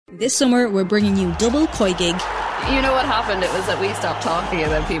This summer, we're bringing you double koi gig. You know what happened? It was that we stopped talking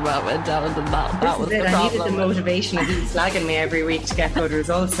and then people went down, and that was the problem. I needed the motivation of you slagging me every week to get good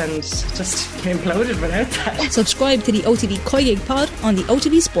results, and just imploded without that. Subscribe to the OTB Koi Gig pod on the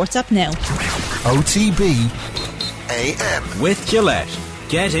OTB Sports app now. OTB AM. With Gillette.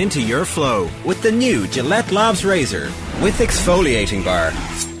 Get into your flow with the new Gillette Labs Razor with exfoliating bar.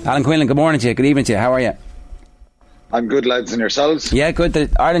 Alan Quinlan, good morning to you. Good evening to you. How are you? I'm good, lads, and yourselves? Yeah, good. The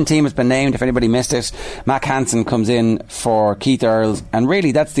Ireland team has been named, if anybody missed it. Mac Hansen comes in for Keith Earls, and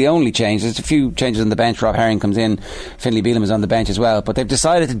really that's the only change. There's a few changes on the bench. Rob Herring comes in, Finlay Bealham is on the bench as well, but they've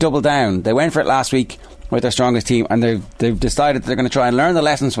decided to double down. They went for it last week with their strongest team, and they've decided they're going to try and learn the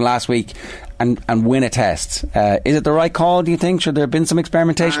lessons from last week and win a test. Is it the right call, do you think? Should there have been some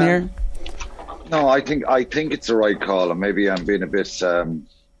experimentation here? No, I think it's the right call, and maybe I'm being a bit...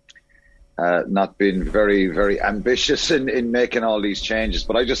 not being very, very ambitious in making all these changes.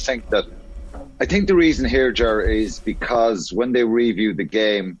 But I just think the reason here, Ger, is because when they reviewed the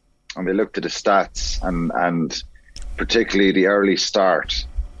game and they looked at the stats and particularly the early start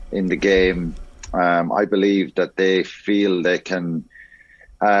in the game, I believe that they feel they can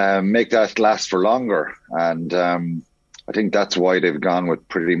make that last for longer. And I think that's why they've gone with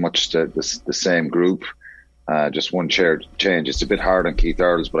pretty much the same group. Just one change. It's a bit hard on Keith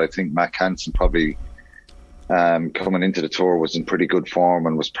Earls, but I think Mac Hansen probably coming into the tour was in pretty good form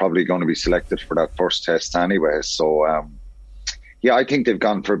and was probably going to be selected for that first test anyway. So, I think they've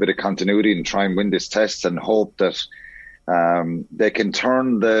gone for a bit of continuity and try and win this test and hope that they can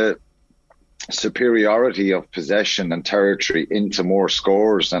turn the superiority of possession and territory into more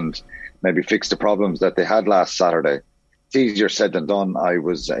scores and maybe fix the problems that they had last Saturday. It's easier said than done. I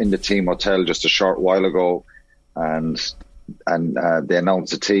was in the team hotel just a short while ago, and they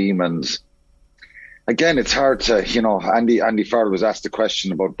announced the team, and again, it's hard to, Andy Farrell was asked a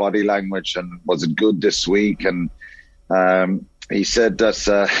question about body language and was it good this week, and he said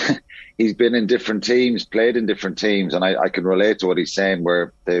that he's been in different teams, played in different teams, and I can relate to what he's saying,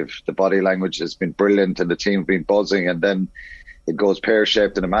 where the body language has been brilliant and the team have been buzzing, and then it goes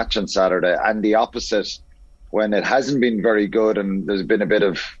pear-shaped in a match on Saturday, and the opposite when it hasn't been very good and there's been a bit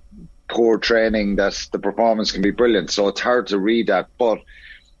of poor training, that the performance can be brilliant. So it's hard to read that, but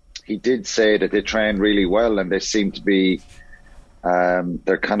he did say that they train really well and they seem to be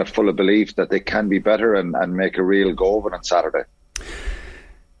they're kind of full of belief that they can be better and make a real go of it on Saturday.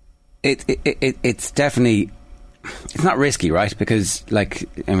 It's definitely, it's not risky, right? Because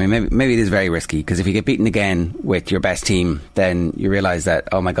maybe it is very risky, because if you get beaten again with your best team, then you realise that,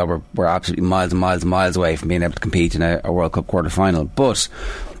 oh my God, we're absolutely miles and miles and miles away from being able to compete in a World Cup quarter final. But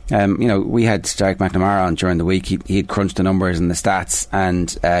we had Derek McNamara on during the week. He had crunched the numbers and the stats, and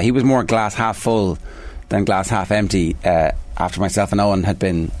he was more glass half full than glass half empty after myself and Owen had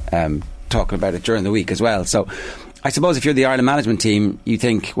been talking about it during the week as well. So I suppose if you're the Ireland management team, you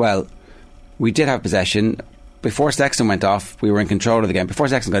think, well, we did have possession. Before Sexton went off, we were in control of the game. Before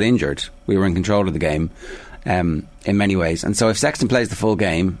Sexton got injured, we were in control of the game in many ways. And so if Sexton plays the full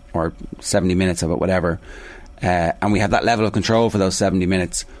game, or 70 minutes of it, whatever, and we have that level of control for those 70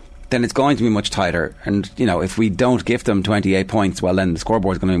 minutes, then it's going to be much tighter. And, if we don't give them 28 points, well, then the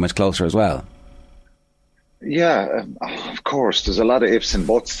scoreboard's going to be much closer as well. Yeah, of course. There's a lot of ifs and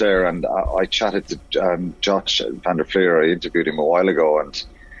buts there. And I chatted to Josh van der Fleer. I interviewed him a while ago, and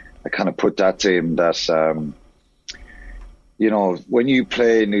I kind of put that to him that... when you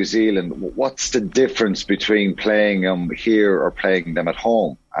play New Zealand, what's the difference between playing them here or playing them at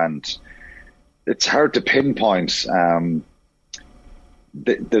home? And it's hard to pinpoint.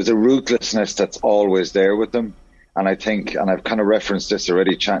 There's a ruthlessness that's always there with them. And I think, and I've kind of referenced this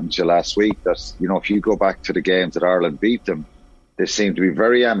already chatting to you last week, that, if you go back to the games that Ireland beat them, they seem to be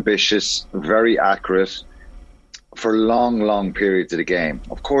very ambitious, very accurate for long, long periods of the game.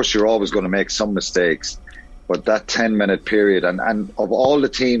 Of course, you're always going to make some mistakes. But that 10-minute period, and of all the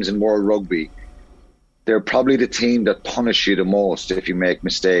teams in World Rugby, they're probably the team that punish you the most if you make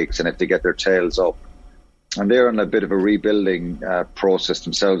mistakes and if they get their tails up. And they're in a bit of a rebuilding process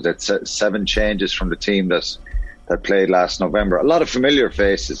themselves. That's 7 changes from the team that played last November. A lot of familiar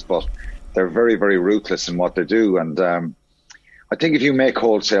faces, but they're very, very ruthless in what they do. And I think if you make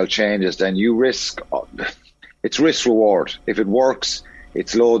wholesale changes, then you risk... it's risk-reward. If it works...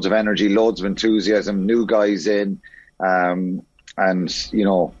 It's loads of energy, loads of enthusiasm, new guys in, and,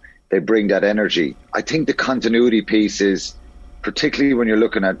 they bring that energy. I think the continuity piece is, particularly when you're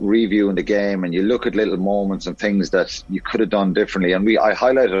looking at reviewing the game and you look at little moments and things that you could have done differently. And I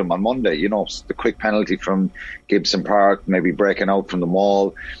highlighted them on Monday, the quick penalty from Gibson Park, maybe breaking out from the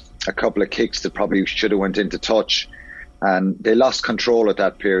maul, a couple of kicks that probably should have went into touch. And they lost control at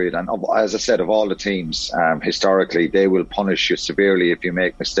that period. And as I said, of all the teams, historically, they will punish you severely if you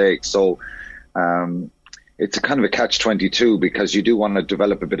make mistakes. So it's a kind of a catch-22, because you do want to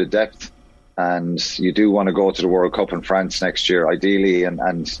develop a bit of depth, and you do want to go to the World Cup in France next year, ideally,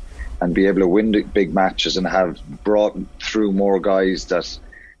 and be able to win the big matches and have brought through more guys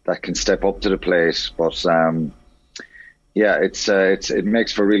that can step up to the plate. But yeah, it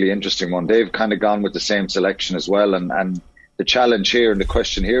makes for a really interesting one. They've kind of gone with the same selection as well, and the challenge here and the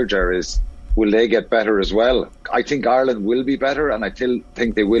question here, Ger, is will they get better as well? I think Ireland will be better, and I still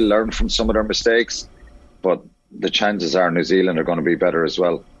think they will learn from some of their mistakes, but the chances are New Zealand are going to be better as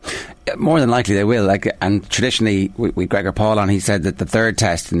well. More than likely they will. And traditionally, with Gregor Paul on, he said that the third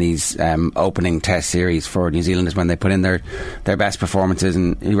test in these opening test series for New Zealand is when they put in their best performances,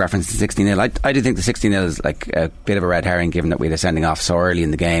 and he referenced the 16-0. I do think the 16-0 is like a bit of a red herring, given that we had a sending off so early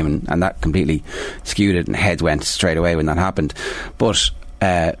in the game, and that completely skewed it, and heads went straight away when that happened. But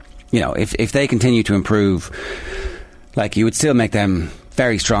if they continue to improve, like, you would still make them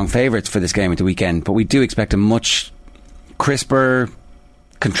very strong favourites for this game at the weekend, but we do expect a much crisper,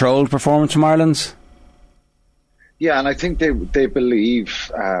 controlled performance from Ireland. Yeah, and I think they believe.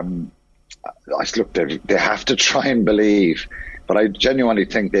 Look, they have to try and believe, but I genuinely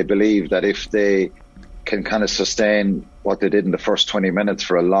think they believe that if they can kind of sustain what they did in the first 20 minutes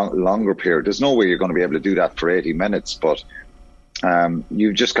for a longer period, there's no way you're going to be able to do that for 80 minutes. But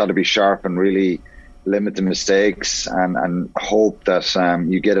you've just got to be sharp and really limit the mistakes and hope that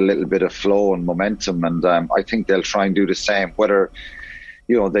you get a little bit of flow and momentum. And I think they'll try and do the same, whether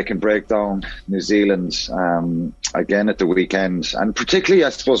they can break down New Zealand again at the weekend, and particularly, I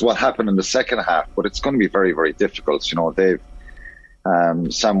suppose, what happened in the second half. But it's going to be very, very difficult. They've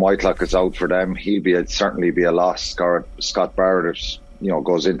Sam Whitelock is out for them. He'll certainly be a loss. Scott Barrett,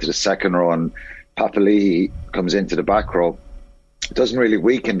 goes into the second row, and Papali'i comes into the back row. It doesn't really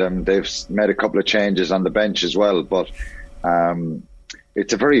weaken them. They've made a couple of changes on the bench as well, but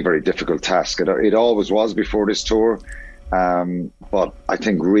it's a very, very difficult task. It always was before this tour, but I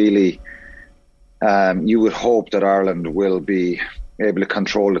think really you would hope that Ireland will be able to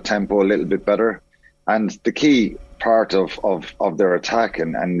control the tempo a little bit better. And the key part of their attack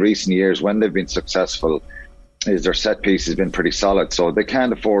in recent years, when they've been successful, is their set piece has been pretty solid. So they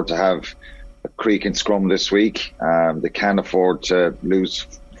can't afford to have a creak and scrum this week. They can't afford to lose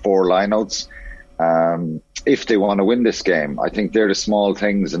 4 lineouts if they want to win this game. I think they're the small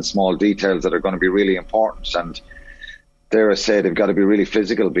things and small details that are going to be really important. And dare I say, they've got to be really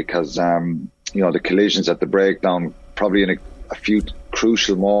physical, because the collisions at the breakdown, probably in a few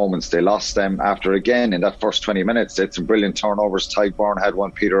crucial moments, they lost them after, again, in that first 20 minutes, they had some brilliant turnovers. Tyburn had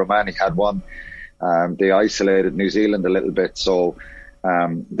one, Peter O'Mahony had one. They isolated New Zealand a little bit. So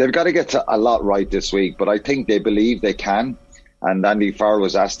they've got to get a lot right this week, but I think they believe they can. And Andy Farrell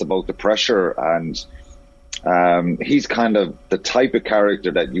was asked about the pressure, and he's kind of the type of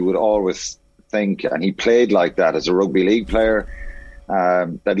character that you would always think, and he played like that as a rugby league player,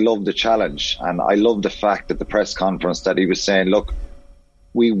 that loved the challenge. And I love the fact at the press conference that he was saying, look,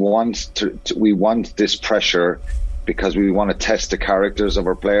 we want this pressure because we want to test the characters of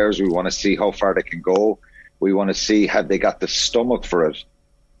our players. We want to see how far they can go. We want to see, had they got the stomach for it?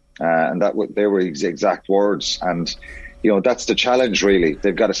 And they were his exact words. And, that's the challenge, really.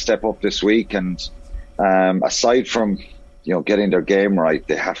 They've got to step up this week. And aside from, getting their game right,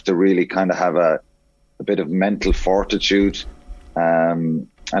 they have to really kind of have a bit of mental fortitude and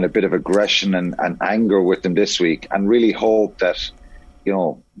a bit of aggression and anger with them this week, and really hope that,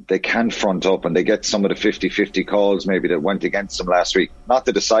 they can front up and they get some of the 50-50 calls maybe that went against them last week.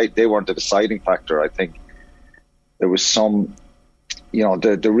 They weren't the deciding factor. I think there was some, the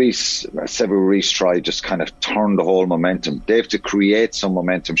Sevu Reece try just kind of turned the whole momentum. They have to create some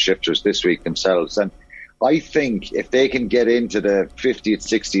momentum shifters this week themselves. And I think if they can get into the 50th,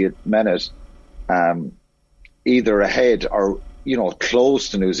 60th minute, either ahead or, close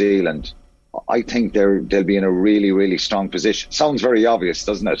to New Zealand, I think they'll be in a really, really strong position. Sounds very obvious,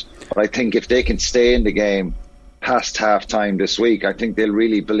 doesn't it? But I think if they can stay in the game past half time this week, I think they'll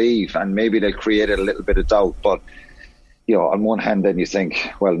really believe, and maybe they'll create a little bit of doubt. But, on one hand, then you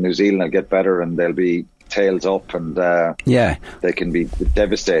think, well, New Zealand will get better and they'll be tails up, and they can be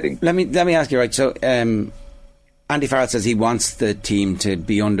devastating. Let me ask you, right? So Andy Farrell says he wants the team to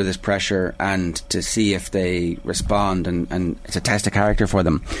be under this pressure and to see if they respond, and it's a test of character for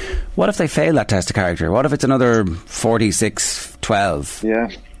them. What if they fail that test of character? What if it's another 46-12?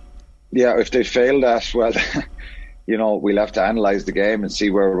 Yeah, if they fail that, well, we'll have to analyse the game and see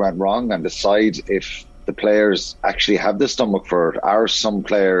where it went wrong and decide if the players actually have the stomach for it. Are some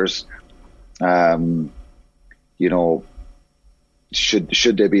players,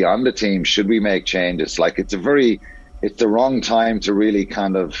 should they be on the team? Should we make changes? Like, it's the wrong time to really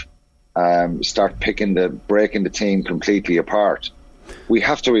kind of start breaking the team completely apart. We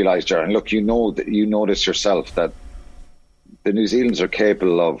have to realise, Jaron, look, you know this yourself, that the New Zealanders are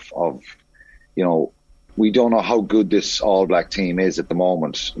capable of, you know, we don't know how good this All Black team is at the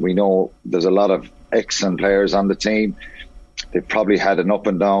moment. We know there's a lot of excellent players on the team. They've probably had an up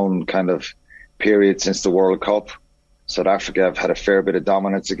and down kind of period since the World Cup. South Africa have had a fair bit of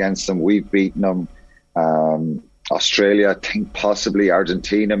dominance against them. We've beaten them. Australia, I think possibly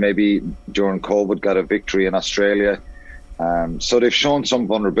Argentina maybe during COVID got a victory in Australia. So they've shown some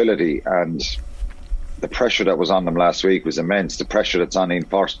vulnerability, and the pressure that was on them last week was immense. The pressure that's on Ian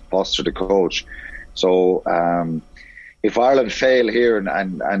Foster, the coach. So if Ireland fail here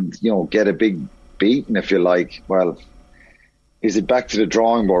and you know, get a big beating, if you like, well, is it back to the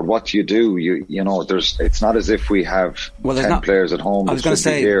drawing board? What do? You know, it's not as if we have 10 players at home. I was going to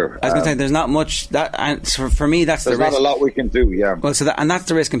say, there's not much that, and for me, that's the risk. There's not a lot we can do. Yeah. Well, and that's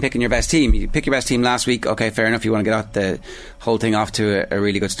the risk in picking your best team. You pick your best team last week. Okay, fair enough. You want to get out the whole thing off to a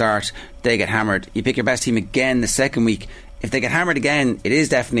really good start. They get hammered. You pick your best team again the second week. If they get hammered again, it is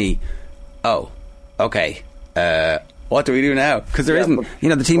definitely, okay. What do we do now? Because there isn't, you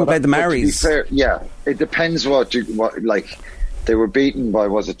know, the team who played the Maoris. Yeah, it depends what like. They were beaten by,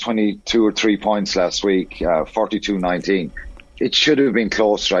 was it 22 or 3 points last week, 42-19. It should have been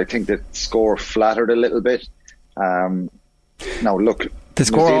closer. I think the score flattered a little bit. Now, look, the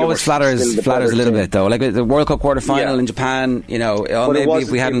score always flatters a little bit, though. Like the World Cup quarter-final in Japan, you know, maybe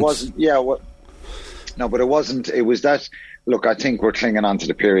if we hadn't... but it wasn't. It was that... Look, I think we're clinging on to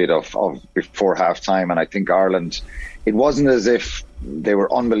the period of before half-time, and I think Ireland... It wasn't as if they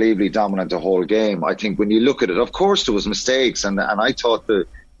were unbelievably dominant the whole game. I think when you look at it, of course there was mistakes, and I thought the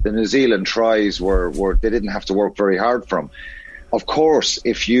New Zealand tries were they didn't have to work very hard for them. Of course,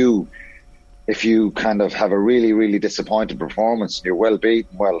 if you kind of have a really, really disappointing performance and you're well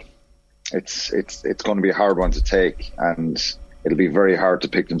beaten, well, it's going to be a hard one to take, and it'll be very hard to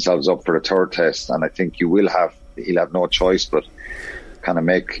pick themselves up for the third test. And I think he'll have no choice but kind of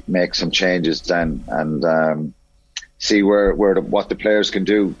make some changes then, and see what the players can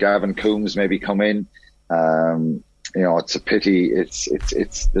do. Gavin Coombs maybe come in. You know, it's a pity. It's a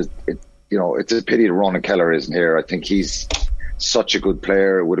pity that Ronan Keller isn't here. I think he's such a good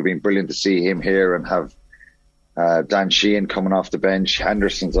player. It would have been brilliant to see him here and have Dan Sheehan coming off the bench.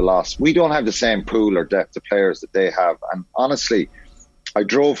 Henderson's a loss. We don't have the same pool or depth of players that they have. And honestly, I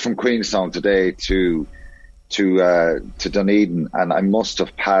drove from Queenstown today to Dunedin, and I must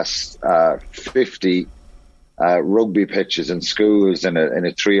have passed 50 rugby pitches in schools in a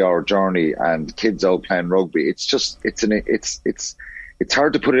 3-hour journey, and kids out playing rugby. It's just it's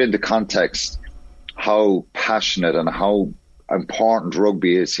hard to put it into context how passionate and how important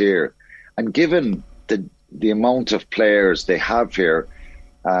rugby is here, and given the amount of players they have here,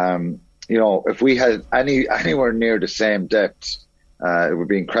 you know, if we had anywhere near the same depth, it would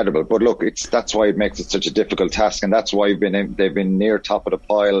be incredible. But look, that's why it makes it such a difficult task, and that's why they've been near top of the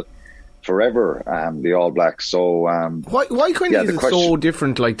pile forever, the All Blacks. So why kind of is it so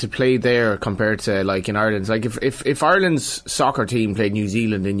different, like, to play there compared to like in Ireland? Like if Ireland's soccer team played New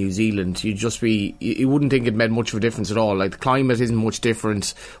Zealand in New Zealand, you wouldn't think it made much of a difference at all. Like, the climate isn't much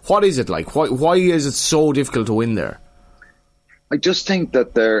different. What is it like? Why is it so difficult to win there? I just think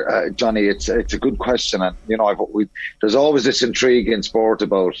that Johnny, it's a good question, and you know, there's always this intrigue in sport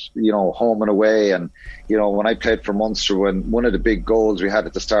about, you know, home and away, and you know, when I played for Munster, when one of the big goals we had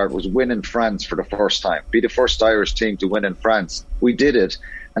at the start was win in France for the first time, be the first Irish team to win in France. We did it,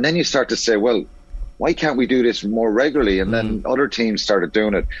 and then you start to say, well, why can't we do this more regularly? And then other teams started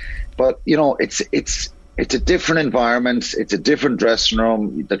doing it, but you know, it's a different environment, it's a different dressing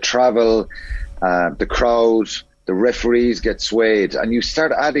room, the travel, the crowd. The referees get swayed, and you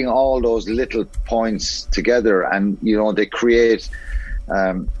start adding all those little points together, and you know, they create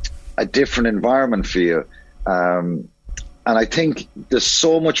a different environment for you. And I think there's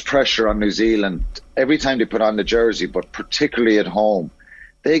so much pressure on New Zealand every time they put on the jersey, but particularly at home.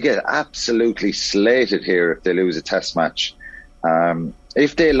 They get absolutely slated here if they lose a test match.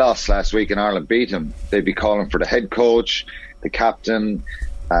 If they lost last week and Ireland beat them, they'd be calling for the head coach, the captain,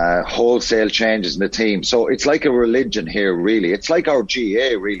 wholesale changes in the team. So it's like a religion here, really. It's like our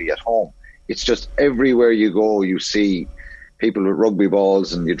GA, really, at home. It's just everywhere you go, you see people with rugby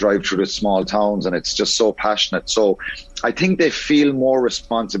balls, and you drive through the small towns, and it's just so passionate. So I think they feel more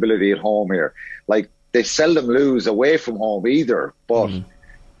responsibility at home here. Like, they seldom lose away from home either, but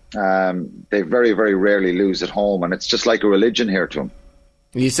they very, very rarely lose at home, and it's just like a religion here to them.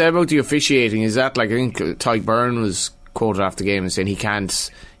 You said about the officiating, is that, like, I think Tyke Byrne was quoted after the game and saying he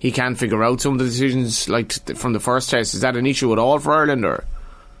can't figure out some of the decisions like from the first test. Is that an issue at all for Ireland, or?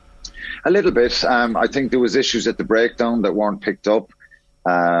 A little bit. I think there was issues at the breakdown that weren't picked up.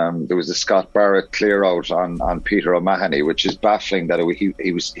 There was a Scott Barrett clear out on Peter O'Mahony, which is baffling that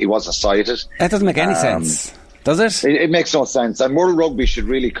he wasn't cited. That doesn't make any sense, does it? It makes no sense. And World Rugby should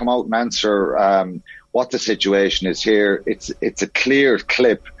really come out and answer what the situation is here. It's a clear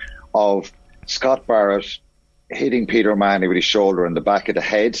clip of Scott Barrett hitting Peter O'Mahony with his shoulder in the back of the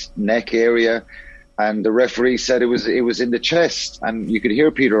head, neck area, and the referee said it was in the chest. And you could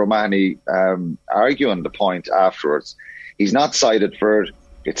hear Peter O'Mahony arguing the point afterwards. He's not cited for it.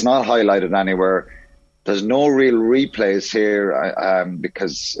 It's not highlighted anywhere. There's no real replays here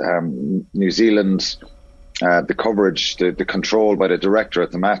because New Zealand, the coverage, the control by the director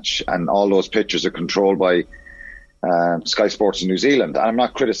at the match, and all those pictures are controlled by Sky Sports in New Zealand. And I'm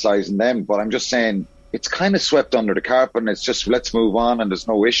not criticising them, but I'm just saying it's kind of swept under the carpet, and it's just let's move on and there's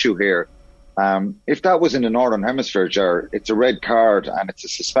no issue here. If that was in the Northern Hemisphere, Ger, it's a red card and it's a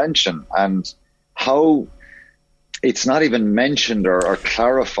suspension. And how it's not even mentioned or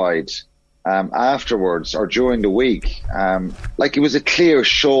clarified afterwards or during the week. Like it was a clear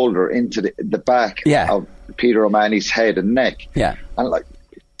shoulder into the back of Peter O'Mahony's head and neck. Yeah. And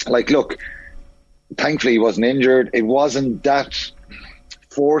like, look, thankfully he wasn't injured. It wasn't that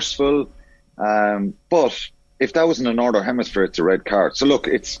forceful. But if that was in the Northern Hemisphere, it's a red card. So look,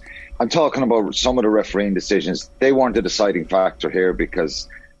 I'm talking about some of the refereeing decisions. They weren't a deciding factor here because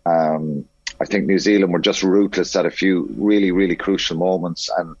I think New Zealand were just ruthless at a few really, really crucial moments,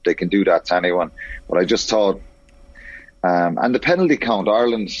 and they can do that to anyone. But I just thought, and the penalty count,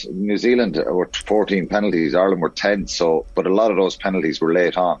 Ireland, New Zealand were 14 penalties, Ireland were 10. So, but a lot of those penalties were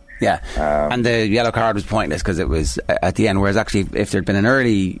late on. Yeah, and the yellow card was pointless because it was at the end. Whereas actually, if there'd been an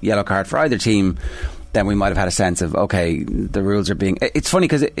early yellow card for either team, then we might have had a sense of, okay, the rules are being... It's funny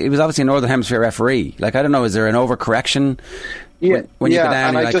because it was obviously a Northern Hemisphere referee. Like, I don't know, is there an overcorrection? Yeah, when you go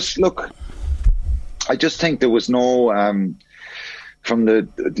down, and I just think there was no... from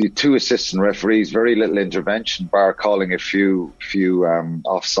the two assistant referees, very little intervention, bar calling a few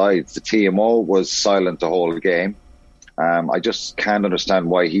offsides. The TMO was silent the whole game. I just can't understand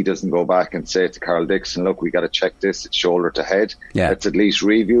why he doesn't go back and say to Carl Dixon, look, we got to check this, it's shoulder to head. Yeah. Let's at least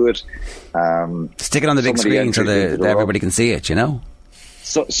review it. Stick it on the big screen so that everybody can see it, you know?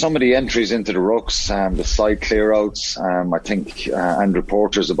 So some of the entries into the rucks, the side clear-outs, I think Andrew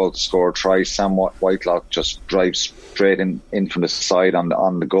Porter's about to score a try. Sam Whitelock just drives straight in from the side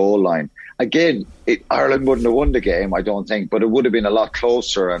on the goal line. Again, Ireland wouldn't have won the game, I don't think, but it would have been a lot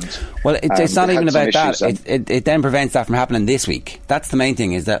closer. And well, it's not even about that. It then prevents that from happening this week. That's the main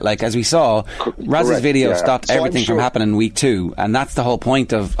thing, is that, like, as we saw, Raz's video stopped everything from happening week 2, and that's the whole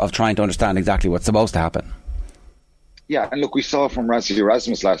point of trying to understand exactly what's supposed to happen. Yeah, and look, we saw from Rassie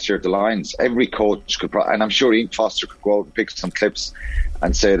Erasmus last year at the Lions, every coach could, and I'm sure Ian Foster could go out and pick some clips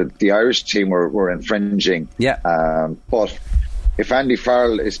and say that the Irish team were infringing. Yeah. But if Andy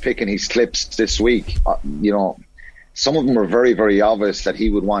Farrell is picking his clips this week, some of them were very, very obvious that he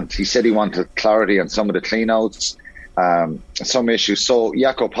would want. He said he wanted clarity on some of the clean-outs, some issues. So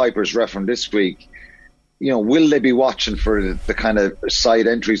Jakob Piper's reference this week, will they be watching for the kind of side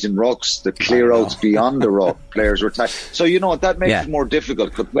entries in rucks, the clear-outs beyond the ruck? Players were attacked. So, that makes it more difficult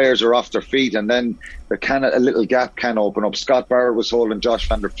because players are off their feet, and then a little gap can open up. Scott Barrett was holding Josh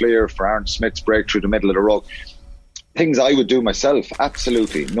van der Fleer for Aaron Smith's break through the middle of the ruck. Things I would do myself,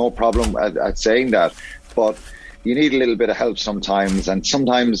 absolutely, no problem at saying that. But you need a little bit of help sometimes, and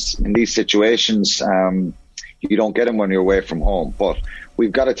sometimes in these situations, you don't get them when you're away from home. But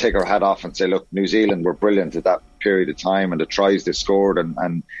we've got to take our hat off and say, look, New Zealand were brilliant at that period of time, and the tries they scored and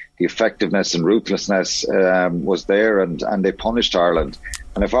the effectiveness and ruthlessness was there, and they punished Ireland.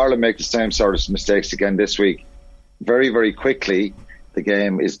 And if Ireland make the same sort of mistakes again this week, very, very quickly, the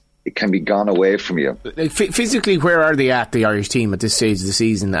game it can be gone away from you. Physically, where are they at, the Irish team, at this stage of the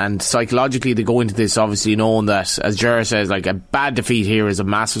season? And psychologically, they go into this obviously knowing that, as Gerard says, like, a bad defeat here is a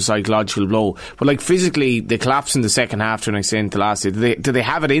massive psychological blow. But like, physically, they collapse in the second half to an extent to last year. Do they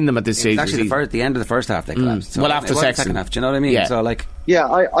have it in them at this stage? Actually, the end of the first half they collapsed. So well, after the second half, do you know what I mean? Yeah. So like, yeah,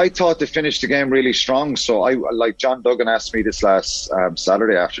 I thought they finished the game really strong. So John Duggan asked me this last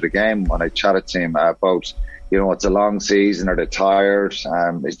Saturday after the game when I chatted to him about, it's a long season. Are they tired?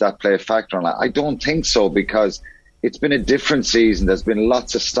 Is that play a factor? I don't think so, because it's been a different season. There's been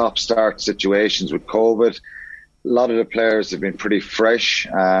lots of stop-start situations with COVID. A lot of the players have been pretty fresh.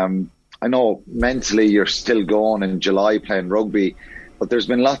 I know mentally you're still going in July playing rugby, but there's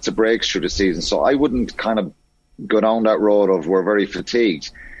been lots of breaks through the season. So I wouldn't kind of go down that road of we're very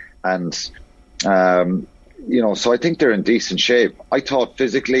fatigued. And so I think they're in decent shape. I thought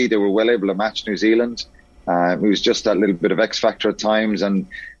physically they were well able to match New Zealand. It was just that little bit of X factor at times, and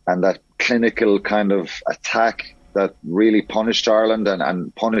that clinical kind of attack that really punished Ireland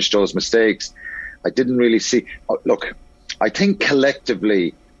and punished those mistakes. I didn't really see. Look, I think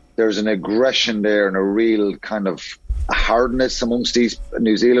collectively there's an aggression there and a real kind of hardness amongst these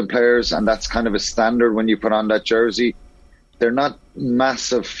New Zealand players, and that's kind of a standard when you put on that jersey. They're not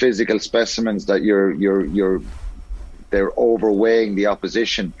massive physical specimens that they're overweighing the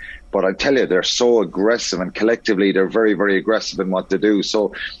opposition, but I tell you, they're so aggressive, and collectively they're very, very aggressive in what they do.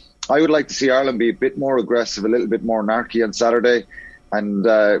 So I would like to see Ireland be a bit more aggressive, a little bit more narky on Saturday, and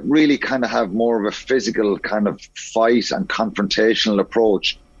really kind of have more of a physical kind of fight and confrontational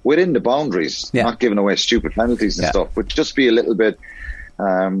approach within the boundaries, not giving away stupid penalties and stuff, but just be a little bit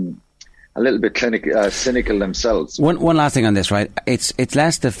cynical themselves. One last thing on this, right? It's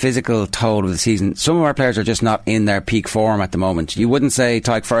less the physical toll of the season. Some of our players are just not in their peak form at the moment. You wouldn't say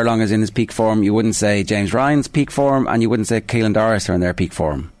Tadhg Furlong is in his peak form, you wouldn't say James Ryan's peak form, and you wouldn't say Keelan Doris are in their peak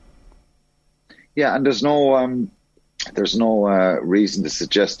form. Yeah, and there's no reason to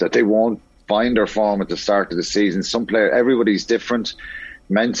suggest that they won't find their form at the start of the season. Everybody's different,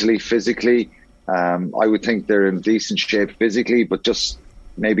 mentally, physically. I would think they're in decent shape physically, but just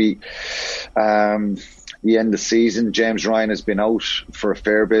maybe the end of the season, James Ryan has been out for a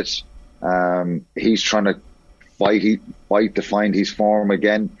fair bit. He's trying to fight to find his form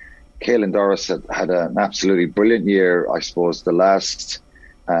again. Keelan Doris had an absolutely brilliant year. I suppose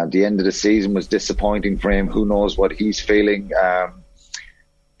the end of the season was disappointing for him. Who knows what he's feeling?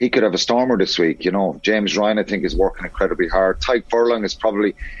 He could have a stormer this week. James Ryan, I think, is working incredibly hard. Tadhg Furlong is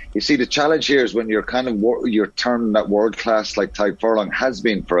probably, you see, the challenge here is when you're you're turning that world class like Tadhg Furlong has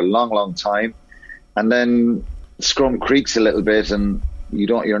been for a long, long time, and then scrum creaks a little bit, and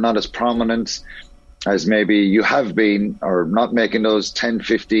you're not as prominent as maybe you have been, or not making those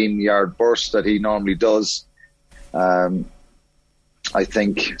 10-15 yard bursts that he normally does. I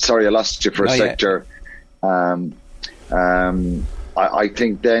think, sorry, I lost you for a sector. I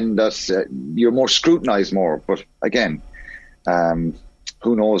think then that you're more scrutinised more. But again,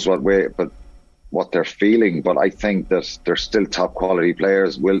 who knows what they're feeling. But I think that they're still top quality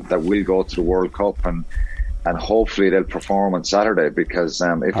players that will go to the World Cup, and hopefully they'll perform on Saturday, because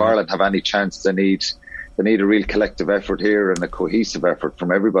if Ireland have any chance, they need a real collective effort here and a cohesive effort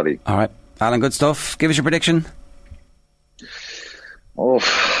from everybody. All right, Alan, good stuff. Give us your prediction.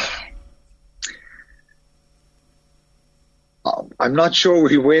 I'm not sure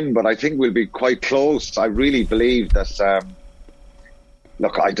we win, but I think we'll be quite close. I really believe that.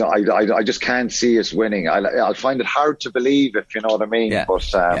 Look, I just can't see us winning. I'll find it hard to believe, if you know what I mean. Yeah.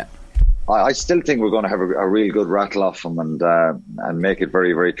 But I still think we're going to have a real good rattle off them and make it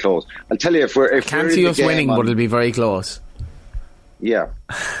very, very close. I'll tell you, I can't see us winning, but it'll be very close. Yeah,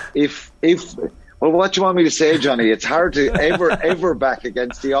 well, what do you want me to say, Johnny? It's hard to ever back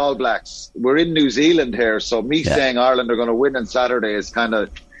against the All Blacks. We're in New Zealand here, so saying Ireland are going to win on Saturday is kind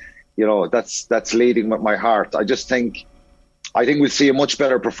of, that's leading with my heart. I think we'll see a much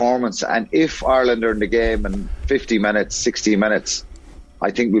better performance, and if Ireland are in the game in 50 minutes, 60 minutes,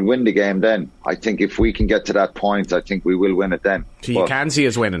 I think we'll win the game then. I think if we can get to that point, I think we will win it then. So you can see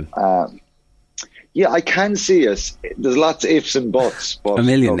us winning? Yeah, I can see us. There's lots of ifs and buts. But, a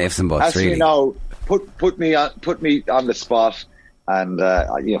million ifs and buts, really. Now, put me on the spot, and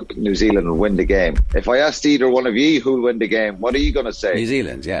New Zealand will win the game. If I asked either one of you who'll win the game, what are you going to say? New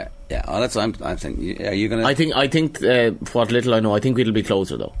Zealand, yeah. Oh, that's what I'm thinking. Are you going to? I think what little I know, I think it'll be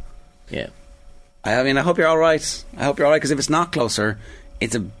closer though. Yeah. I mean, I hope you're all right. Because if it's not closer,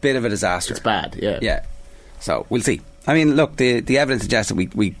 it's a bit of a disaster. It's bad. Yeah. Yeah. So we'll see. I mean, look, the evidence suggests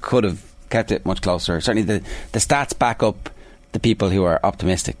that we could have kept it much closer. Certainly, the stats back up the people who are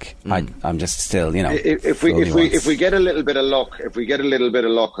optimistic. I'm just still, if we get a little bit of luck,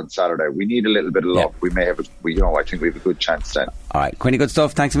 on Saturday, we need a little bit of luck. We may have, I think we have a good chance then. All right, Quinny, good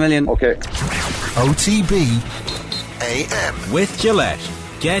stuff. Thanks a million. Okay. OTB AM with Gillette.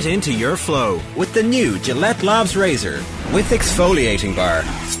 Get into your flow with the new Gillette Labs Razor with exfoliating bar.